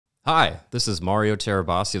Hi, this is Mario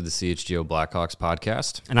Tirabassi of the CHGO Blackhawks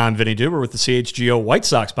podcast. And I'm Vinnie with the CHGO White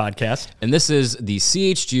Sox podcast. And this is the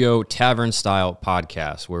CHGO Tavern Style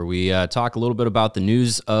podcast, where we talk a little bit about the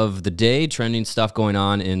news of the day, trending stuff going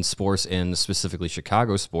on in sports and specifically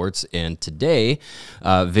Chicago sports. And today,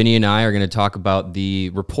 Vinnie and I are going to talk about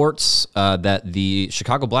the reports that the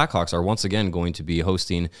Chicago Blackhawks are once again going to be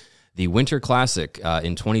hosting the Winter Classic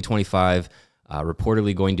in 2025.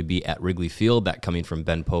 Reportedly going to be at Wrigley Field, that coming from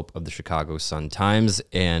Ben Pope of the Chicago Sun-Times.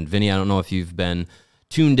 And Vinnie, I don't know if you've been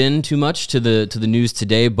tuned in too much to the news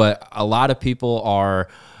today, but a lot of people are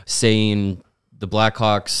saying the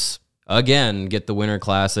Blackhawks, again, get the Winter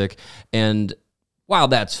Classic. And while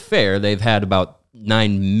that's fair, they've had about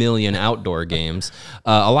 9 million outdoor games.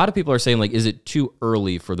 A lot of people are saying, like, is it too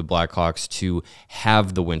early for the Blackhawks to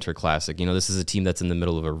have the Winter Classic? You know, this is a team that's in the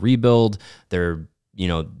middle of a rebuild.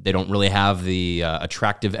 They don't really have the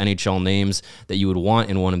attractive NHL names that you would want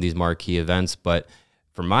in one of these marquee events. But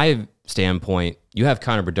from my standpoint, you have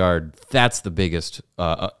Connor Bedard. That's the biggest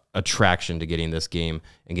attraction to getting this game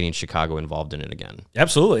and getting Chicago involved in it again.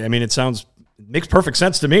 Absolutely. I mean, it makes perfect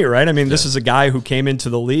sense to me, right? I mean, this is a guy who came into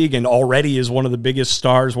the league and already is one of the biggest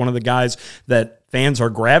stars, one of the guys that fans are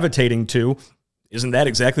gravitating to. Isn't that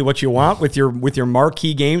exactly what you want with your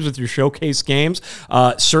marquee games, with your showcase games?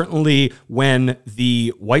 Certainly when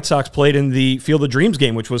the White Sox played in the Field of Dreams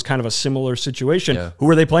game, which was kind of a similar situation, Who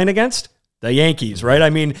were they playing against? The Yankees, right? I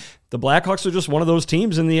mean, the Blackhawks are just one of those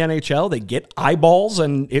teams in the NHL. They get eyeballs,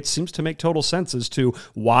 and it seems to make total sense as to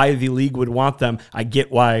why the league would want them. I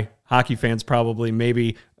get why hockey fans probably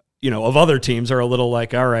maybe of other teams are a little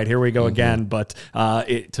like, all right, here we go again. But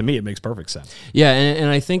to me, it makes perfect sense. Yeah, and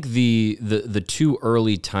I think the too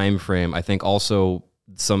early time frame, I think also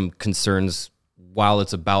some concerns, while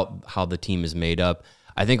it's about how the team is made up,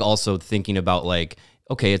 I think also thinking about, like,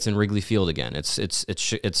 okay, it's in Wrigley Field again. It's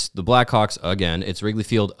the Blackhawks again. It's Wrigley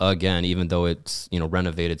Field again, even though it's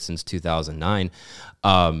renovated since 2009.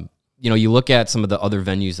 You look at some of the other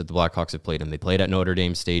venues that the Blackhawks have played in. They played at Notre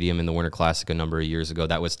Dame Stadium in the Winter Classic a number of years ago.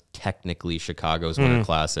 That was technically Chicago's Winter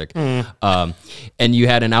Classic. And you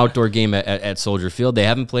had an outdoor game at Soldier Field. They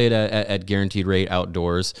haven't played at Guaranteed Rate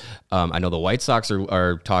Outdoors. I know the White Sox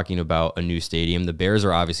are talking about a new stadium. The Bears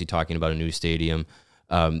are obviously talking about a new stadium.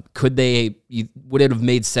 Would it have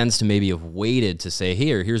made sense to maybe have waited to say,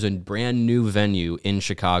 here's a brand new venue in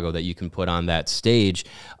Chicago that you can put on that stage?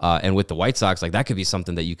 And with the White Sox, like, that could be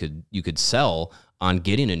something that you could sell on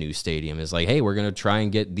getting a new stadium. Is like, hey, we're going to try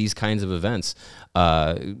and get these kinds of events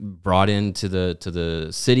brought into the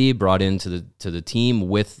city, brought into the team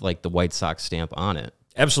with, like, the White Sox stamp on it.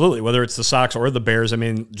 Absolutely. Whether it's the Sox or the Bears, I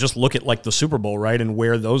mean, just look at, like, the Super Bowl, right, and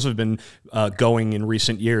where those have been going in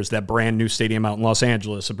recent years. That brand new stadium out in Los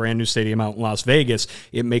Angeles, a brand new stadium out in Las Vegas.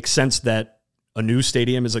 It makes sense that a new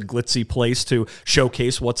stadium is a glitzy place to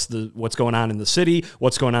showcase what's going on in the city,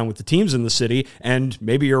 what's going on with the teams in the city. And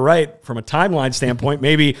maybe you're right, from a timeline standpoint,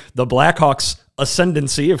 maybe the Blackhawks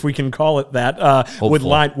ascendancy, if we can call it that,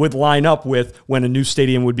 would line up with when a new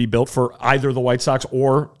stadium would be built for either the White Sox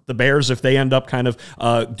or the Bears if they end up kind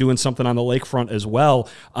of doing something on the lakefront as well.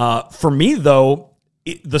 For me, though,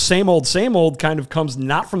 the same old kind of comes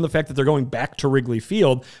not from the fact that they're going back to Wrigley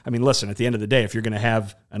Field. I mean, listen, at the end of the day, if you're going to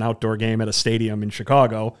have an outdoor game at a stadium in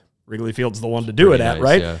Chicago, Wrigley Field's the one to do it at,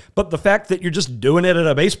 right? Yeah. But the fact that you're just doing it at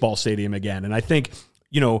a baseball stadium again, and I think,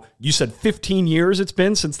 you said 15 years it's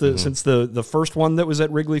been since the first one that was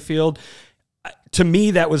at Wrigley Field. To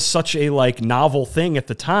me, that was such a, like, novel thing at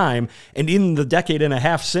the time, and in the decade and a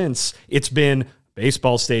half since, it's been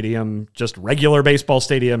baseball stadium, just regular baseball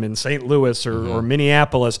stadium in St. Louis or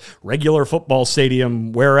Minneapolis, regular football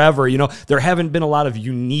stadium wherever. There haven't been a lot of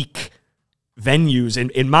unique venues,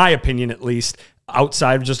 in my opinion at least,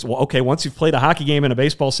 outside of just, once you've played a hockey game in a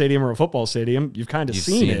baseball stadium or a football stadium, you've kind of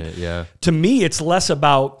seen it. Yeah. To me, it's less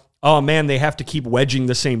about, oh man, they have to keep wedging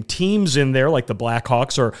the same teams in there, like the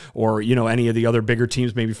Blackhawks or any of the other bigger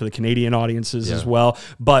teams, maybe for the Canadian audiences as well.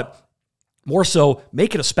 But more so,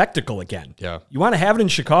 make it a spectacle again. Yeah. You want to have it in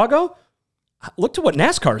Chicago? Look to what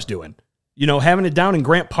NASCAR's doing. Having it down in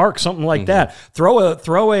Grant Park, something like that. Throw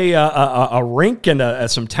a rink and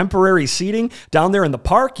some temporary seating down there in the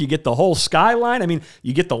park. You get the whole skyline. I mean,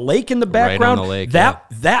 you get the lake in the background. Right on the lake,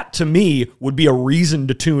 that to me would be a reason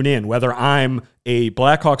to tune in, whether I'm a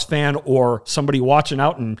Blackhawks fan or somebody watching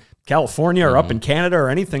out in California or up in Canada or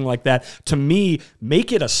anything like that. To me,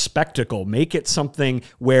 make it a spectacle. Make it something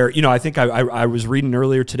where, you know, I think I was reading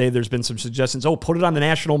earlier today, there's been some suggestions, put it on the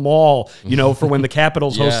National Mall, you know, for when the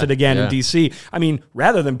Capitals host it again in D.C. I mean,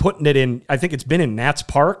 rather than putting it in, I think it's been in Nats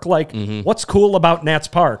Park. Like, what's cool about Nats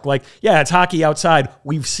Park? Like, yeah, it's hockey outside.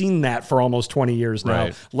 We've seen that for almost 20 years now.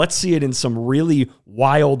 Right. Let's see it in some really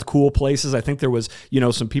wild, cool places. I think there was, you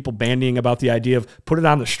know, some people bandying about the idea of put it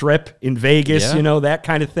on the Strip in Vegas, you know, that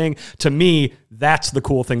kind of thing. To me, that's the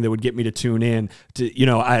cool thing that would get me to tune in. To, you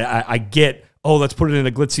know, I get, let's put it in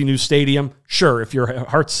a glitzy new stadium. Sure, if your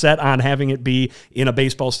heart's set on having it be in a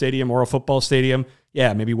baseball stadium or a football stadium,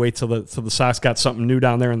 yeah, maybe wait till the Sox got something new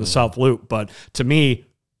down there in the South Loop. But to me,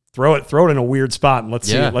 throw it in a weird spot and let's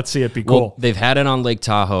see it be cool. Well, they've had it on Lake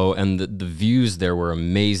Tahoe, and the views there were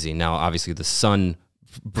amazing. Now, obviously, the sun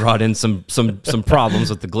brought in some problems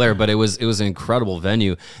with the glare, but it was an incredible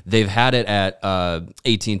venue. They've had it at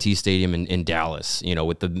AT&T Stadium in Dallas, you know,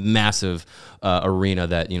 with the massive arena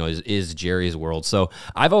that, you know, is Jerry's World. So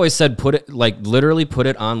I've always said literally put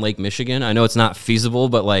it on Lake Michigan. I know it's not feasible,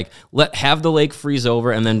 but like have the lake freeze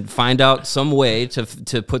over and then find out some way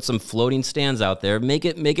to put some floating stands out there. Make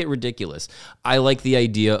it ridiculous. I like the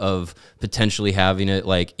idea of potentially having it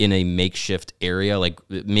like in a makeshift area, like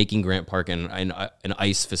making Grant Park an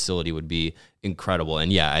ice facility would be incredible.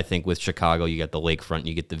 And yeah, I think with Chicago, you get the lakefront,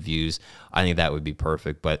 you get the views. I think that would be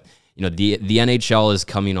perfect. But you know, the NHL is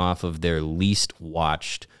coming off of their least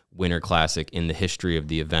watched Winter Classic in the history of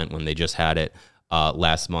the event when they just had it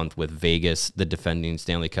last month with Vegas, the defending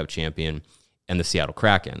Stanley Cup champion, and the Seattle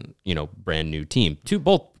Kraken, you know, brand new team,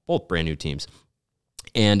 both brand new teams.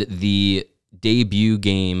 And the debut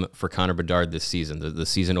game for Connor Bedard this season, the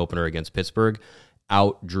season opener against Pittsburgh,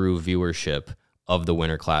 outdrew viewership of the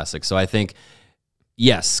Winter Classic. So I think,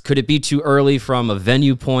 yes, could it be too early from a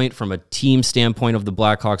venue point, from a team standpoint of the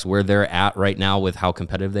Blackhawks, where they're at right now with how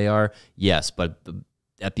competitive they are? Yes, but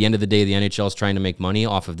at the end of the day, the NHL is trying to make money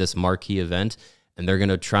off of this marquee event, and they're going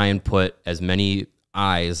to try and put as many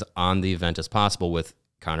eyes on the event as possible with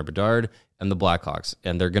Connor Bedard and the Blackhawks.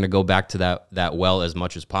 And they're going to go back to that well as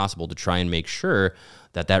much as possible to try and make sure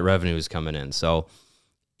that revenue is coming in. So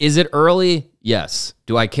is it early? Yes.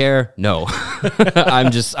 Do I care? No.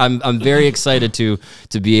 I'm very excited to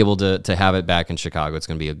be able to have it back in Chicago. It's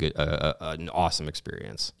going to be an awesome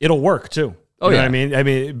experience. It'll work too. Oh, you know yeah. what I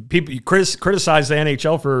mean, people criticize the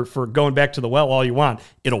NHL for going back to the well all you want.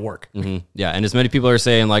 It'll work. Mm-hmm. Yeah, and as many people are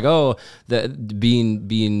saying, like, that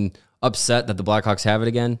being upset that the Blackhawks have it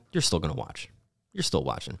again, you're still going to watch. You're still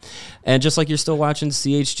watching. And just like you're still watching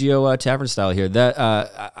CHGO Tavern Style here, that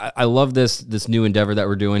I love this new endeavor that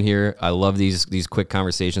we're doing here. I love these quick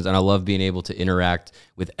conversations, and I love being able to interact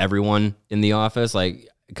with everyone in the office. Like,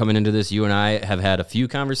 coming into this, you and I have had a few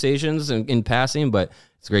conversations in passing, but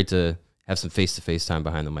it's great to have some face-to-face time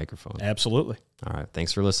behind the microphone. Absolutely. All right.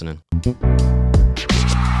 Thanks for listening. We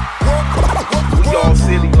all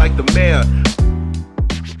silly like the mayor.